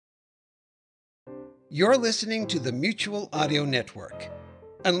You're listening to the Mutual Audio Network.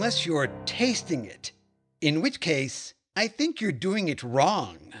 Unless you're tasting it, in which case, I think you're doing it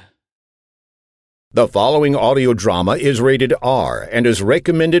wrong. The following audio drama is rated R and is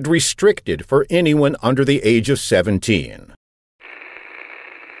recommended restricted for anyone under the age of 17.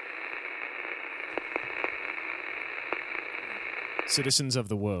 Citizens of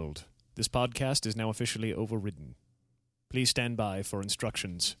the world, this podcast is now officially overridden. Please stand by for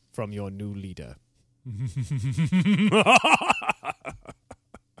instructions from your new leader.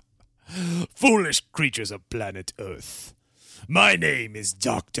 Foolish creatures of planet Earth. My name is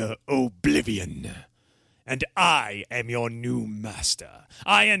Dr. Oblivion, and I am your new master.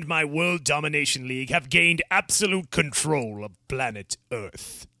 I and my World Domination League have gained absolute control of planet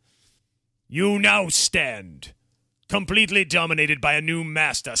Earth. You now stand, completely dominated by a new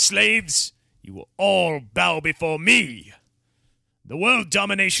master. Slaves, you will all bow before me. The World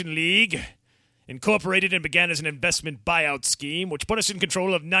Domination League incorporated and began as an investment buyout scheme, which put us in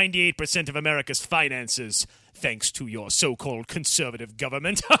control of 98% of America's finances, thanks to your so-called conservative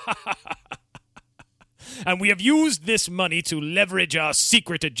government. And we have used this money to leverage our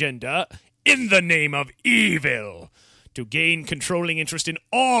secret agenda in the name of evil, to gain controlling interest in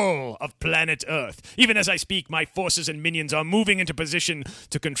all of planet Earth. Even as I speak, my forces and minions are moving into position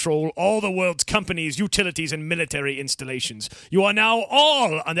to control all the world's companies, utilities, and military installations. You are now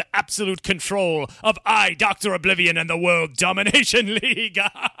all under absolute control of I, Dr. Oblivion, and the World Domination League.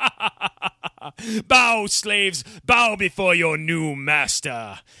 Bow, slaves, bow before your new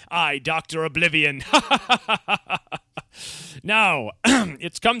master. I, Dr. Oblivion. Now,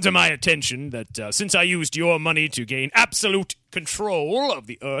 it's come to my attention that since I used your money to gain absolute control of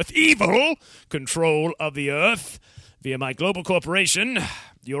the Earth, evil control of the Earth, via my global corporation,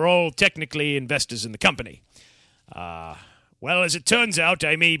 you're all technically investors in the company. Well, as it turns out,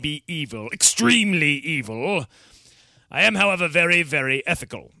 I may be evil, extremely evil. I am, however, very, very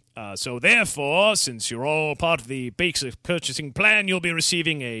ethical. So therefore, since you're all part of the basic purchasing plan, you'll be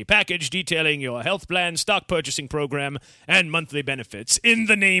receiving a package detailing your health plan, stock purchasing program, and monthly benefits. In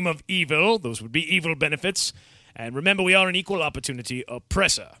the name of evil, those would be evil benefits. And remember, we are an equal opportunity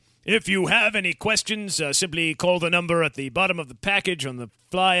oppressor. If you have any questions, simply call the number at the bottom of the package on the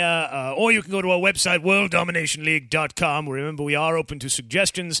flyer, or you can go to our website, worlddominationleague.com, where remember we are open to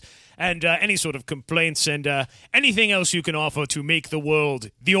suggestions and any sort of complaints and anything else you can offer to make the world,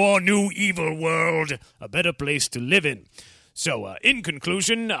 your new evil world, a better place to live in. So, in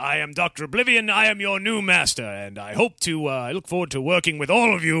conclusion, I am Dr. Oblivion, I am your new master, and I look forward to working with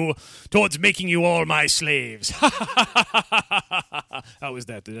all of you towards making you all my slaves. How was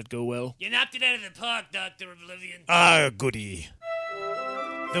that? Did that go well? You knocked it out of the park, Dr. Oblivion. Ah, goody.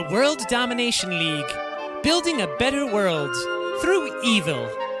 The World Domination League, building a better world through evil.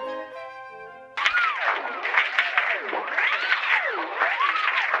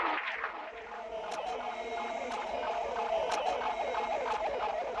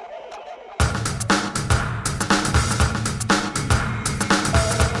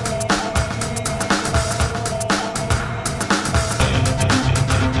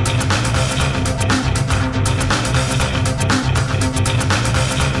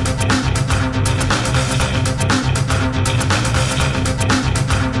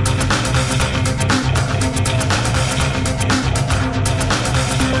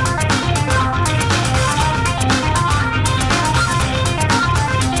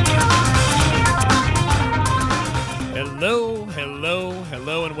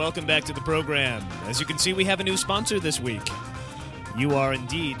 Welcome back to the program. As you can see, we have a new sponsor this week. You are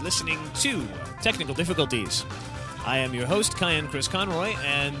indeed listening to Technical Difficulties. I am your host, Kyan Chris Conroy,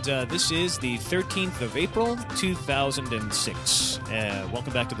 and this is the 13th of April, 2006.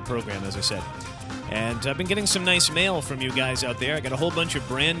 Welcome back to the program, as I said. And I've been getting some nice mail from you guys out there. I got a whole bunch of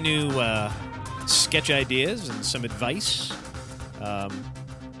brand new sketch ideas and some advice. I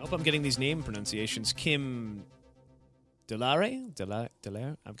hope I'm getting these name pronunciations. Kim Dallaire?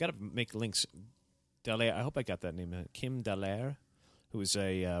 I've got to make links. Dallaire, I hope I got that name. Kim Dallaire, who is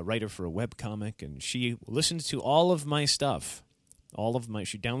a writer for a webcomic, and she listened to all of my stuff.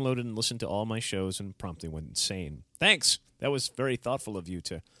 She downloaded and listened to all my shows and promptly went insane. Thanks! That was very thoughtful of you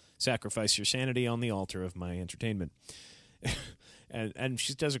to sacrifice your sanity on the altar of my entertainment. and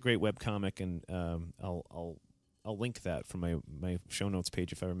she does a great webcomic, and I'll link that from my show notes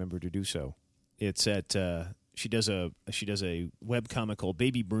page if I remember to do so. It's at... She does a webcomic called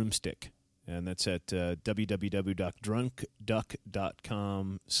Baby Broomstick, and that's at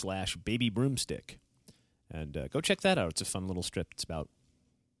www.drunkduck.com/babybroomstick. And go check that out. It's a fun little strip.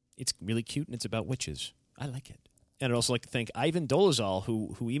 It's really cute, and it's about witches. I like it. And I'd also like to thank Ivan Dolezal,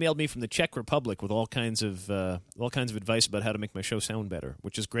 who emailed me from the Czech Republic with all kinds of advice about how to make my show sound better,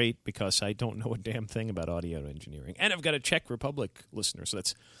 which is great because I don't know a damn thing about audio engineering. And I've got a Czech Republic listener, so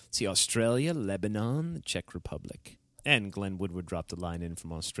let's see, Australia, Lebanon, the Czech Republic. And Glenn Woodward dropped a line in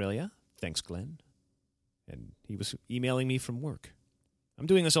from Australia. Thanks, Glenn. And he was emailing me from work. I'm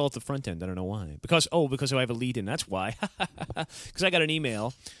doing this all at the front end. I don't know why. Because I have a lead in. That's why. Because I got an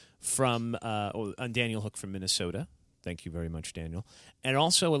email from Daniel Hook from Minnesota. Thank you very much, Daniel. And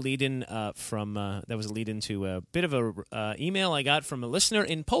also a lead-in that was a lead-in to a bit of a email I got from a listener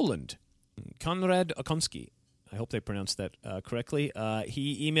in Poland, Konrad Okonski. I hope they pronounced that correctly.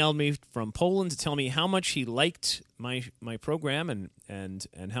 He emailed me from Poland to tell me how much he liked my program and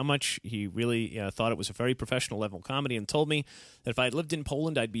how much he really thought it was a very professional level comedy, and told me that if I had lived in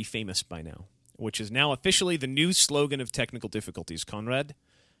Poland, I'd be famous by now, which is now officially the new slogan of Technical Difficulties. Konrad,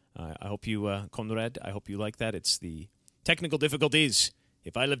 I hope you, Konrad, I hope you like that. It's the Technical Difficulties.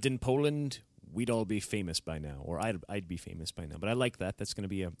 If I lived in Poland, we'd all be famous by now, or I'd be famous by now. But I like that. That's going to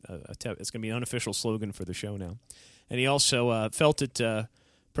be it's going to be an unofficial slogan for the show now. And he also felt it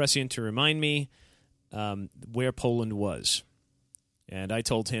prescient to remind me where Poland was. And I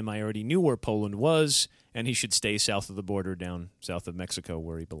told him I already knew where Poland was, and he should stay south of the border, down south of Mexico,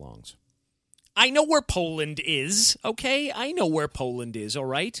 where he belongs. I know where Poland is, okay? I know where Poland is, all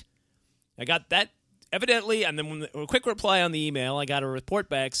right? I got that, evidently, and then when a quick reply on the email, I got a report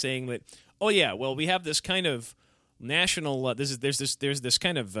back saying that, oh yeah, well, we have this kind of national, there's this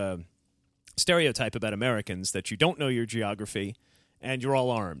kind of stereotype about Americans that you don't know your geography and you're all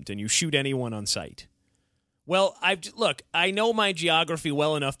armed and you shoot anyone on sight. Well, look, I know my geography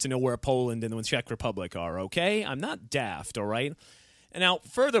well enough to know where Poland and the Czech Republic are, okay? I'm not daft, all right? And now,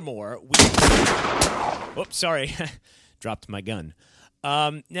 furthermore, oops, sorry, dropped my gun.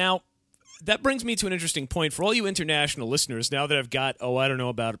 Now, that brings me to an interesting point. For all you international listeners, now that I've got, I don't know,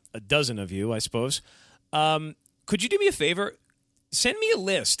 about a dozen of you, I suppose, could you do me a favor? Send me a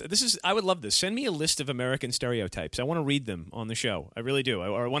list. I would love this. Send me a list of American stereotypes. I want to read them on the show. I really do.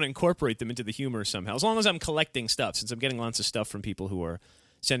 I want to incorporate them into the humor somehow, as long as I'm collecting stuff, since I'm getting lots of stuff from people who are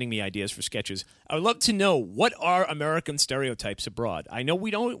sending me ideas for sketches. I would love to know, what are American stereotypes abroad? I know we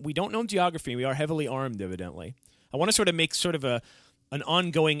don't know geography. We are heavily armed, evidently. I want to sort of make sort of an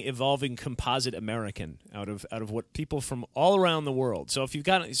ongoing, evolving composite American out of what people from all around the world. So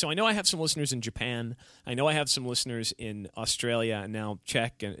I know I have some listeners in Japan. I know I have some listeners in Australia, and now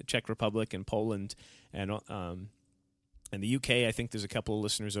Czech Republic and Poland, and the UK. I think there's a couple of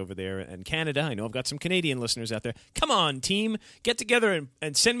listeners over there, and Canada. I know I've got some Canadian listeners out there. Come on, team, get together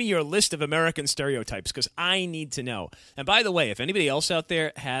and send me your list of American stereotypes, because I need to know. And by the way, if anybody else out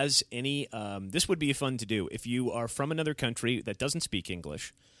there has any, this would be fun to do. If you are from another country that doesn't speak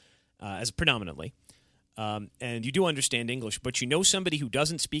English, as predominantly, and you do understand English, but you know somebody who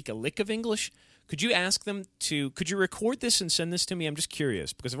doesn't speak a lick of English, could you ask them could you record this and send this to me? I'm just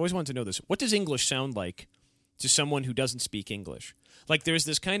curious, because I've always wanted to know this. What does English sound like to someone who doesn't speak English? Like, there's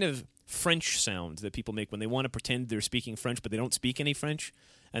this kind of French sound that people make when they want to pretend they're speaking French, but they don't speak any French.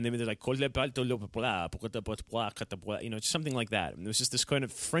 And they're like, something like that. And there's just this kind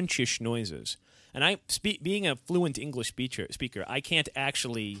of Frenchish noises. And being a fluent English speaker, I can't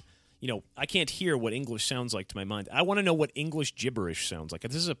actually, I can't hear what English sounds like to my mind. I want to know what English gibberish sounds like.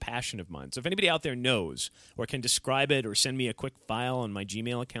 This is a passion of mine. So if anybody out there knows or can describe it or send me a quick file on my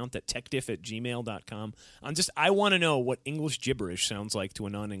Gmail account at techdiff@gmail.com, I want to know what English gibberish sounds like to a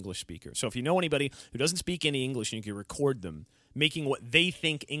non-English speaker. So if you know anybody who doesn't speak any English and you can record them making what they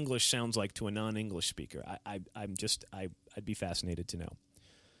think English sounds like to a non-English speaker, I'd be fascinated to know.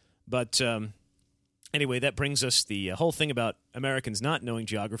 But anyway, that brings us, the whole thing about Americans not knowing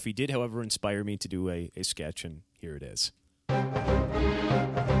geography did, however, inspire me to do a sketch, and here it is.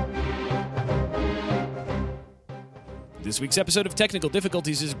 This week's episode of Technical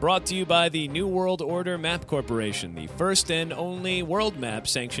Difficulties is brought to you by the New World Order Map Corporation, the first and only world map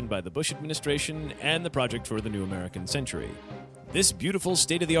sanctioned by the Bush administration and the Project for the New American Century. This beautiful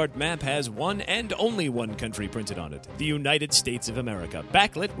state-of-the-art map has one and only one country printed on it, the United States of America,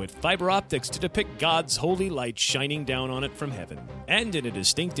 backlit with fiber optics to depict God's holy light shining down on it from heaven. And in a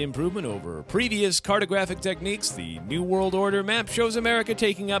distinct improvement over previous cartographic techniques, the New World Order map shows America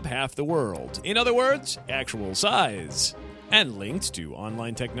taking up half the world. In other words, actual size. And linked to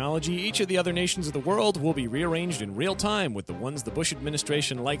online technology, each of the other nations of the world will be rearranged in real time, with the ones the Bush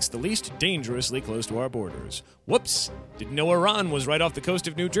administration likes the least dangerously close to our borders. Whoops! Didn't know Iran was right off the coast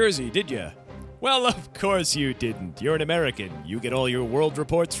of New Jersey, did ya? Well, of course you didn't. You're an American. You get all your world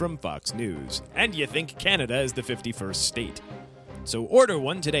reports from Fox News. And you think Canada is the 51st state. So order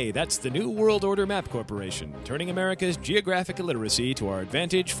one today. That's the New World Order Map Corporation, turning America's geographic illiteracy to our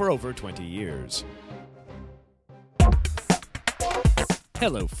advantage for over 20 years.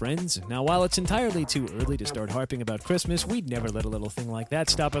 Hello, friends. Now, while it's entirely too early to start harping about Christmas, we'd never let a little thing like that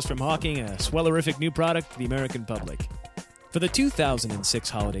stop us from hawking a swellerific new product to the American public. For the 2006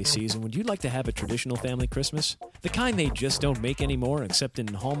 holiday season, would you like to have a traditional family Christmas? The kind they just don't make anymore, except in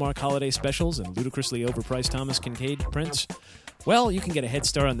Hallmark holiday specials and ludicrously overpriced Thomas Kincaid prints? Well, you can get a head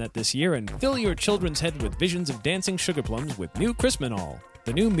start on that this year and fill your children's head with visions of dancing sugar plums with new Crispinol,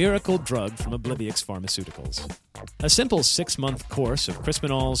 the new miracle drug from Oblivix Pharmaceuticals. A simple 6-month course of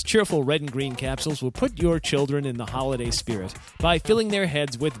Crispinol's cheerful red and green capsules will put your children in the holiday spirit by filling their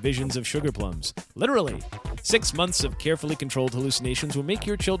heads with visions of sugar plums. Literally. 6 months of carefully controlled hallucinations will make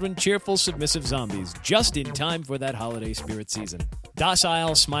your children cheerful, submissive zombies just in time for that holiday spirit season.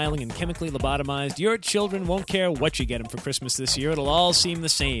 Docile, smiling, and chemically lobotomized, your children won't care what you get them for Christmas this year. It'll all seem the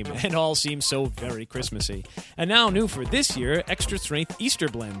same, and all seem so very Christmassy. And now, new for this year, extra strength Easter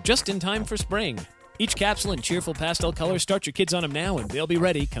blend, just in time for spring. Each capsule in cheerful pastel colors. Start your kids on them now, and they'll be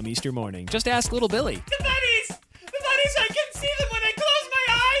ready come Easter morning. Just ask little Billy. The bunnies! The bunnies! I can see them when I close my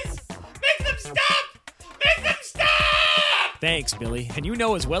eyes! Make them stop! Make them stop! Thanks, Billy. And you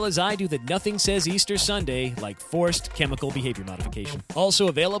know as well as I do that nothing says Easter Sunday like forced chemical behavior modification. Also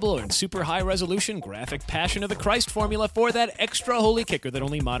available in super high-resolution graphic Passion of the Christ formula for that extra holy kicker that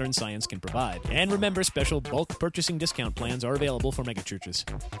only modern science can provide. And remember, special bulk purchasing discount plans are available for megachurches.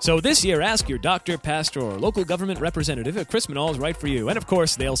 So this year, ask your doctor, pastor, or local government representative if Crispinol is right for you. And of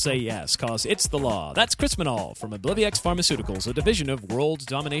course, they'll say yes, cause it's the law. That's Crispinol from Oblivix Pharmaceuticals, a division of World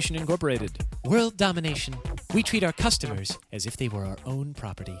Domination Incorporated. World domination. We treat our customers as if they were our own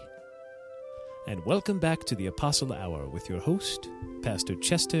property. And welcome back to the Apostle Hour with your host, Pastor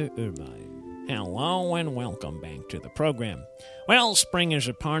Chester Ermine. Hello and welcome back to the program. Well, spring is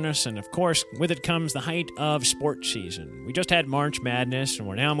upon us, and of course, with it comes the height of sports season. We just had March Madness, and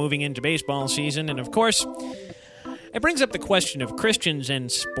we're now moving into baseball season, and of course, it brings up the question of Christians and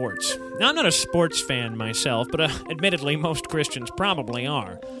sports. Now, I'm not a sports fan myself, but admittedly, most Christians probably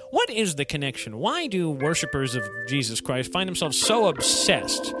are. What is the connection? Why do worshipers of Jesus Christ find themselves so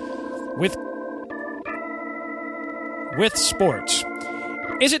obsessed with sports?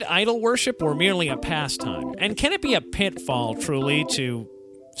 Is it idol worship or merely a pastime? And can it be a pitfall, truly, to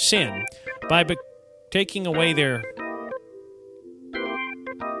sin by taking away their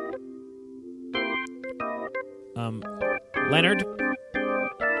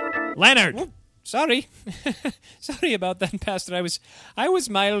Leonard! Oh, sorry. Sorry about that, Pastor. I was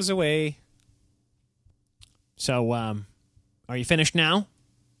miles away. So, are you finished now?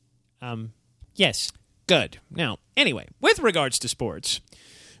 Yes. Good. Now, anyway, with regards to sports,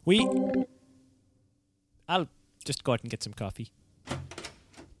 I'll just go out and get some coffee.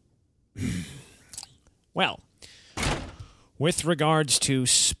 Well, with regards to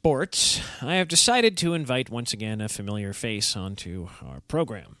sports, I have decided to invite once again a familiar face onto our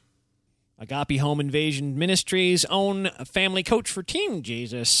program. Agape Home Invasion Ministries' own family coach for Team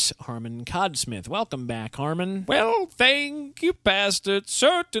Jesus, Harmon Codsmith. Welcome back, Harmon. Well, thank you, Pastor. It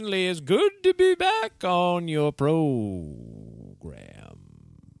certainly is good to be back on your program.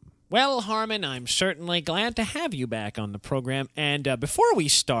 Well, Harmon, I'm certainly glad to have you back on the program. And before we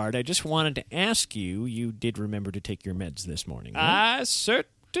start, I just wanted to ask you did remember to take your meds this morning, right? I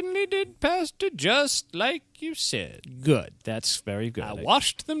certainly did, Pastor, just like you said. Good. That's very good. I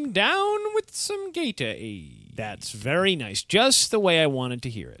washed them down with some Gatorade. That's very nice. Just the way I wanted to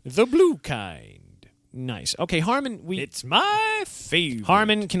hear it. The blue kind. Nice. Okay, Harmon, It's my favorite.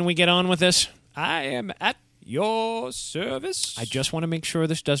 Harmon, can we get on with this? I am at your service. I just want to make sure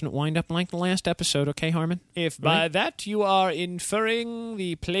this doesn't wind up like the last episode, okay, Harmon? If by that you are inferring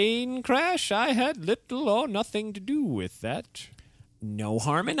the plane crash, I had little or nothing to do with that. No,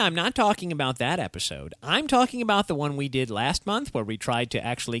 Harmon, I'm not talking about that episode. I'm talking about the one we did last month where we tried to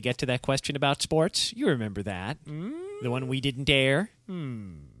actually get to that question about sports. You remember that. The one we didn't dare.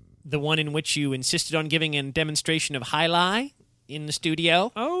 The one in which you insisted on giving a demonstration of High-Lie in the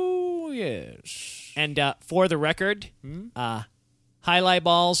studio. Oh, yes. And for the record, High-Lie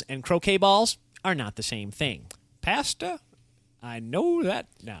balls and croquet balls are not the same thing. Pastor, I know that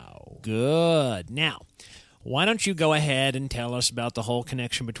now. Good. Now, why don't you go ahead and tell us about the whole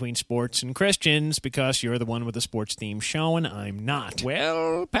connection between sports and Christians, because you're the one with the sports-themed show, and I'm not.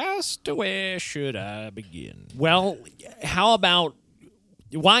 Well, Pastor, where should I begin? Well, how about,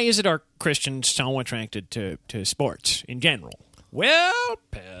 why is it our Christians so attracted to sports in general? Well,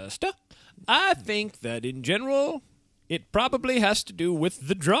 Pastor, I think that in general, it probably has to do with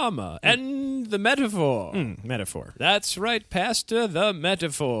the drama and the metaphor. Metaphor. That's right, Pastor, the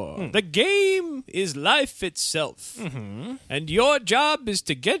metaphor. The game is life itself. And your job is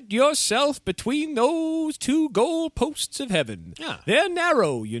to get yourself between those two goal posts of heaven. Yeah. They're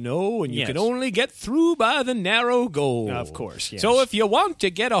narrow, you know, and you Yes. can only get through by the narrow goal. Of course, yes. So if you want to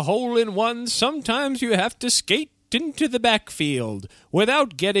get a hole-in-one, sometimes you have to skate into the backfield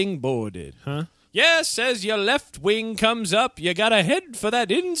without getting boarded. Huh? Yes, as your left wing comes up, you gotta head for that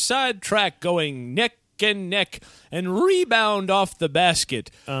inside track going neck and neck and rebound off the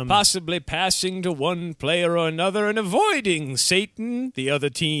basket, possibly passing to one player or another and avoiding Satan, the other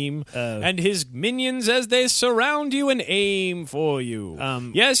team, and his minions as they surround you and aim for you.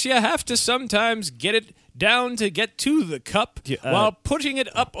 Yes, you have to sometimes get it down to get to the cup while putting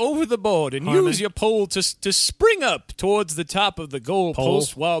it up over the board and Harmon? use your pole to spring up towards the top of the goal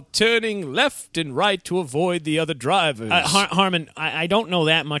post while turning left and right to avoid the other drivers. Harmon, I don't know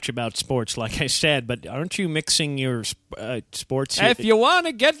that much about sports, like I said, but aren't you mixing your sports here? If you want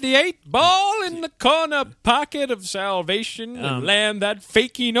to get the 8 ball in the corner pocket of salvation and land that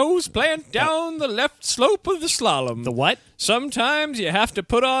fakey nose plant down the left slope of the slalom. The what? Sometimes you have to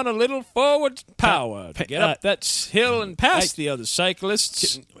put on a little forward power to get up that hill and past the other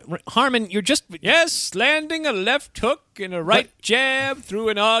cyclists. Harmon, you're just... Yes, landing a left hook and a right jab through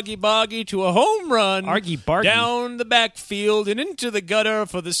an argy-bargy to a home run. Argy-bargy? Down the backfield and into the gutter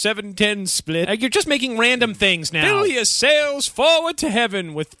for the 7-10 split. You're just making random things now. Fill your sails forward to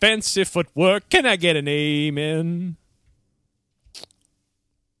heaven with fancy footwork. Can I get an amen?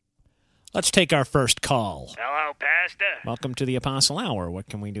 Let's take our first call. Hello, Pastor. Welcome to the Apostle Hour. What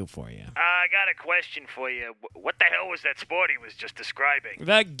can we do for you? I got a question for you. What the hell was that sport he was just describing?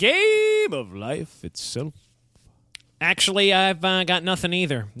 The game of life itself. Actually, I've got nothing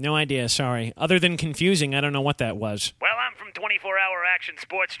either. No idea, sorry. Other than confusing, I don't know what that was. Well, I'm from 24-Hour Action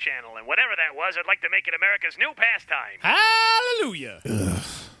Sports Channel, and whatever that was, I'd like to make it America's new pastime. Hallelujah.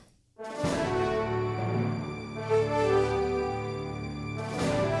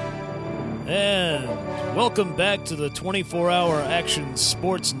 And welcome back to the 24-Hour Action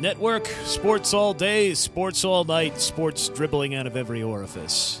Sports Network. Sports all day, sports all night, sports dribbling out of every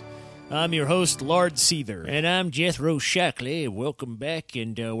orifice. I'm your host, Lard Seether. And I'm Jethro Shackley. Welcome back,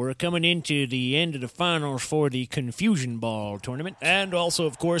 and we're coming into the end of the finals for the Confusion Ball tournament. And also,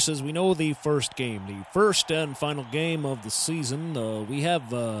 of course, as we know, the first game, the first and final game of the season. We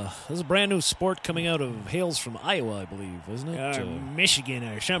have, this is a brand new sport coming out of hails from Iowa, I believe, isn't it? Michigan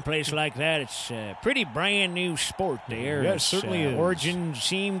or someplace like that. It's a pretty brand new sport there. Yeah, it certainly is. Origins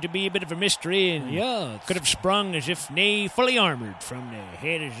seem to be a bit of a mystery, and could have sprung as if nay fully armored from the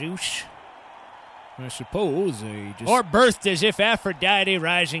head of Zeus. I suppose they just... Or birthed as if Aphrodite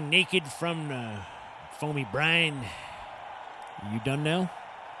rising naked from the foamy brine. You done now?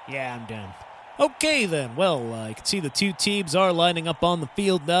 Yeah, I'm done. Okay, then. Well, I can see the two teams are lining up on the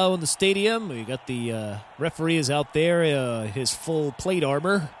field now in the stadium. We got the referee is out there, his full plate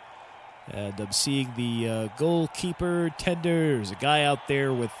armor. And I'm seeing the goalkeeper tender. There's a guy out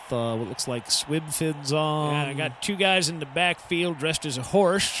there with what looks like swim fins on. Yeah, I got two guys in the backfield dressed as a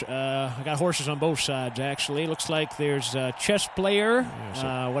horse. I got horses on both sides, actually. Looks like there's a chess player.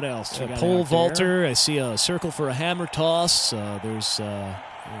 What else? A pole vaulter. I see a circle for a hammer toss. There's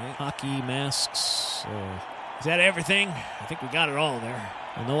hockey masks. Is that everything? I think we got it all there.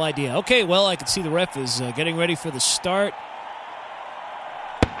 No idea. Okay, well, I can see the ref is getting ready for the start.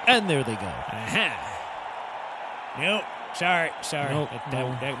 And there they go. Nope. Sorry. Nope,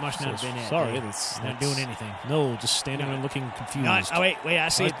 That must not have been it. Sorry, that's not doing anything. No, just standing and looking confused. Wait, I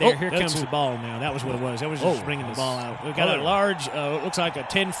see it there. Here that's comes the ball now. That was what it was. That was just bringing the ball out. We've got a large, it looks like a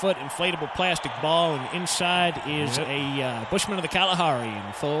 10-foot inflatable plastic ball, and inside is a Bushman of the Kalahari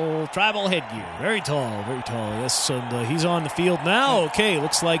in full tribal headgear. Very tall, yes, and he's on the field now. Okay,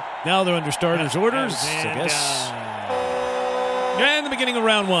 looks like now they're under starters' orders, I guess. And the beginning of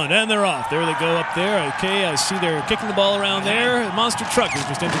round one, and they're off. There they go up there. Okay, I see they're kicking the ball around there. Monster truck has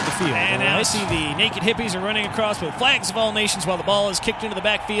just entered the field. And now I see the naked hippies are running across with flags of all nations while the ball is kicked into the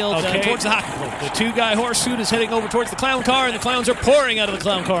backfield towards the hockey players. The two-guy horse suit is heading over towards the clown car, and the clowns are pouring out of the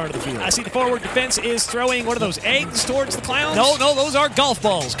clown car into the field. I see the forward defense is throwing, what are those, eggs towards the clowns? No, those are golf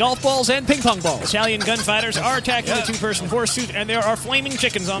balls. Golf balls and ping-pong balls. Italian gunfighters are attacking the two-person horse suit, and there are flaming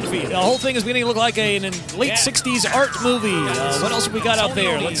chickens on the field. The whole thing is beginning to look like an late 60s art movie. What else have we got out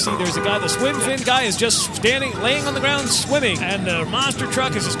there? Let's see, there's a guy, the swim fin guy is just laying on the ground swimming. And the monster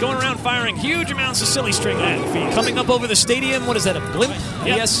truck is just going around firing huge amounts of silly string at the field. Coming up over the stadium, what is that, a blimp?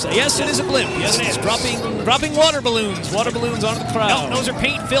 Yes, it is a blimp. Yes, it is. Dropping water balloons onto the crowd. No, those are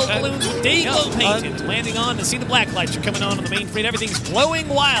paint-filled balloons with day glow paint. And landing on and see the black lights are coming on the main street. Everything's glowing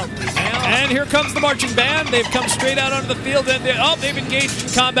wildly. And here comes the marching band. They've come straight out onto the field and they've engaged in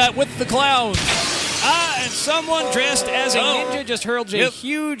combat with the clowns. And someone dressed as a ninja just hurled a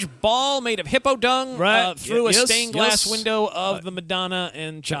huge ball made of hippo dung through a stained glass window of the Madonna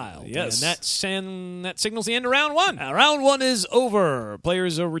and Child. Yes. And that signals the end of round one. Round one is over.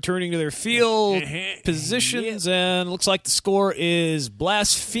 Players are returning to their field positions, and looks like the score is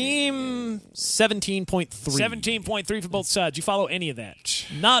Blaspheme 17.3. 17.3 for both sides. You follow any of that?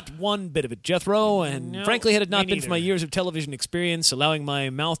 Not one bit of it, Jethro, and frankly, had it not me been for my years of television experience, allowing my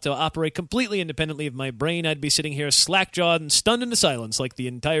mouth to operate completely independently of my brain, I'd be sitting here slack-jawed and stunned into silence like the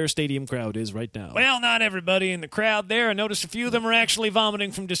entire stadium crowd is right now. Well, not everybody in the crowd there. I noticed a few of them are actually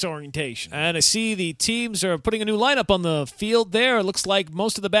vomiting from disorientation. And I see the teams are putting a new lineup on the field there. It looks like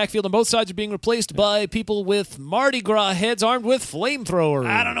most of the backfield on both sides are being replaced by people with Mardi Gras heads armed with flamethrowers.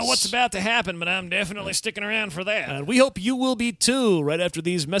 I don't know what's about to happen, but I'm definitely sticking around for that. And we hope you will be too, right after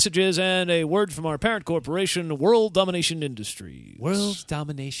these messages and a word from our parent corporation, World Domination Industries. World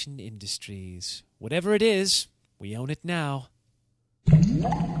Domination Industries. Whatever it is, we own it now. And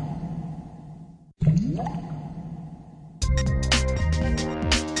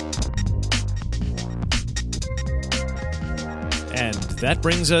that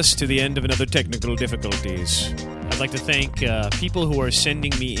brings us to the end of another Technical Difficulties. I'd like to thank people who are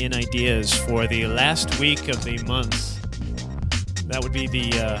sending me in ideas for the last week of the month. That would be the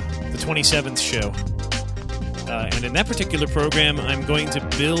 27th show. And in that particular program, I'm going to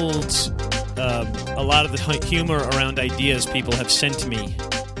build a lot of the humor around ideas people have sent me.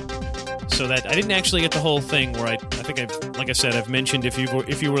 So that I didn't actually get the whole thing where I think I've mentioned if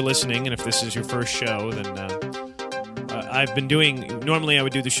you were listening, and if this is your first show, then I've been doing, normally I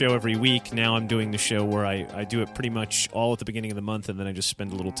would do the show every week. Now I'm doing the show where I do it pretty much all at the beginning of the month, and then I just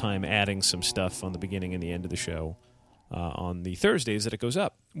spend a little time adding some stuff on the beginning and the end of the show on the Thursdays that it goes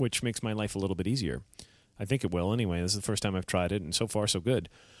up, which makes my life a little bit easier. I think it will anyway. This is the first time I've tried it, and so far so good.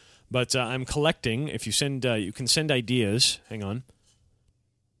 But I'm collecting. If you send, you can send ideas. Hang on.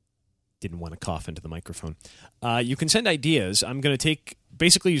 Didn't want to cough into the microphone. You can send ideas. I'm going to take...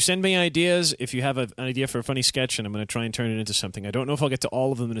 Basically, you send me ideas if you have an idea for a funny sketch, and I'm going to try and turn it into something. I don't know if I'll get to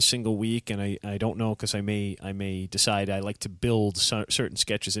all of them in a single week, and I don't know because I may decide I like to build certain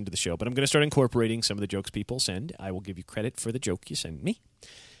sketches into the show. But I'm going to start incorporating some of the jokes people send. I will give you credit for the joke you send me.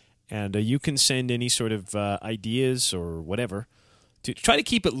 And you can send any sort of ideas or whatever. To try to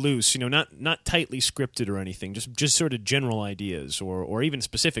keep it loose, not tightly scripted or anything, just sort of general ideas or even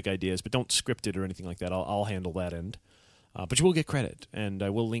specific ideas, but don't script it or anything like that. I'll handle that end. But you will get credit, and I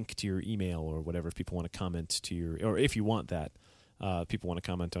will link to your email or whatever if people want to comment to your, or if you want that, people want to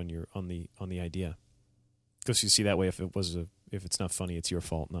comment on the idea. Because you see that way, if it's not funny, it's your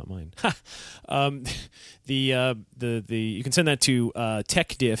fault, not mine. You can send that to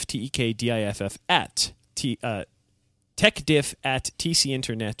techdiff, TEKDIFF techdiff at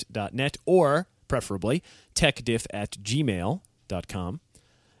tcinternet.net, or preferably techdiff at gmail.com.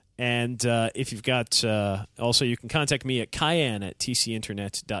 And if you've got, also you can contact me at cayenne at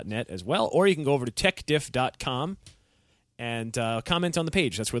tcinternet.net as well, or you can go over to techdiff.com and comment on the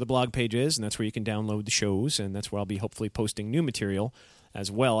page. That's where the blog page is, and that's where you can download the shows, and that's where I'll be hopefully posting new material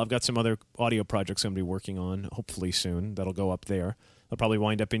as well. I've got some other audio projects I'm going to be working on, hopefully soon, that'll go up there. They'll probably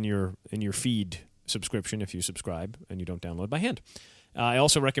wind up in your feed subscription if you subscribe and you don't download by hand. I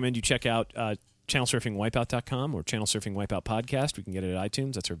also recommend you check out channelsurfingwipeout.com or Channel Surfing Wipeout Podcast. We can get it at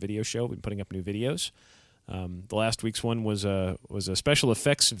iTunes. That's our video show. We've been putting up new videos. The last week's one was a special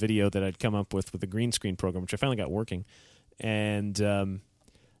effects video that I'd come up with the green screen program, which I finally got working. And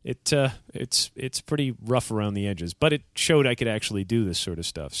it's pretty rough around the edges, but it showed I could actually do this sort of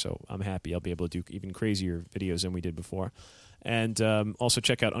stuff. So I'm happy I'll be able to do even crazier videos than we did before. And also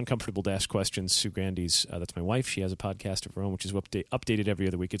check out Uncomfortable to Ask Questions. Sue Grandy's, that's my wife. She has a podcast of her own, which is updated every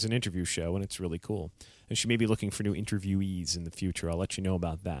other week. It's an interview show, and it's really cool. And she may be looking for new interviewees in the future. I'll let you know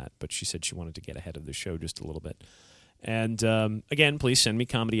about that. But she said she wanted to get ahead of the show just a little bit. And again, please send me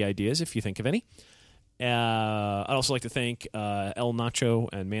comedy ideas if you think of any. I'd also like to thank El Nacho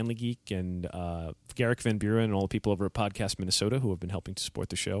and Manly Geek and Garrick Van Buren and all the people over at Podcast Minnesota who have been helping to support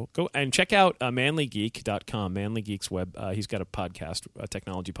the show. Go and check out manlygeek.com, Manly Geek's web. He's got a podcast, a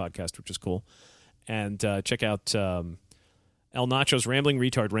technology podcast, which is cool. And check out El Nacho's Rambling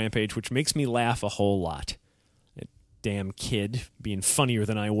Retard Rampage, which makes me laugh a whole lot. That damn kid being funnier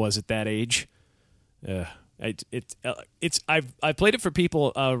than I was at that age. I've played it for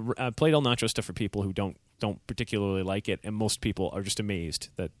people. I played El Nacho stuff for people who don't don't particularly like it, and most people are just amazed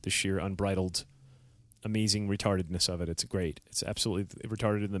at the sheer unbridled, amazing retardedness of it. It's great. It's absolutely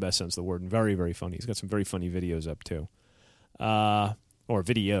retarded in the best sense of the word, and very, very funny. He's got some very funny videos up, too. Or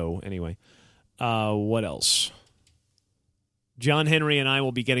video, anyway. What else? John Henry and I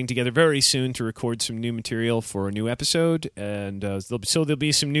will be getting together very soon to record some new material for a new episode, and there'll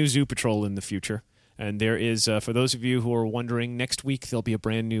be some new Zoo Patrol in the future. And there is, for those of you who are wondering, next week there'll be a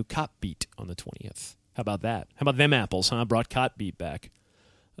brand new Cop Beat on the 20th. How about that? How about them apples, huh? Brought Cop Beat back.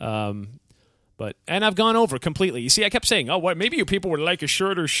 And I've gone over completely. You see, I kept saying, maybe you people would like a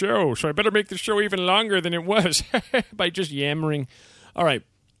shorter show, so I better make the show even longer than it was by just yammering. All right.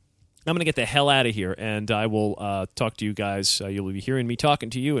 I'm going to get the hell out of here, and I will talk to you guys. You'll be hearing me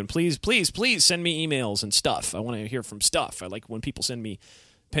talking to you, and please, please, please send me emails and stuff. I want to hear from stuff. I like when people send me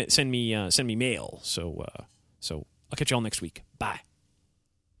mail. So I'll catch you all next week. Bye.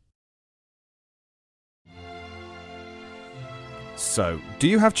 So, do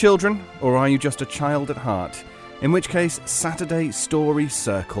you have children, or are you just a child at heart? In which case, Saturday Story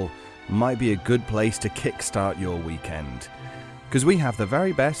Circle might be a good place to kickstart your weekend. Because we have the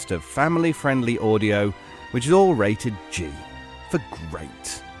very best of family-friendly audio, which is all rated G for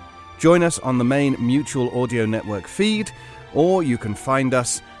great. Join us on the main Mutual Audio Network feed, or you can find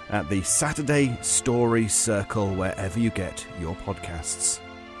us at the Saturday Story Circle wherever you get your podcasts.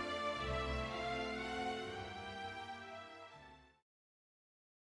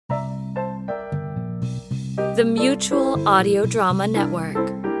 The Mutual Audio Drama Network,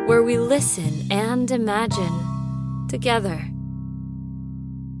 where we listen and imagine together.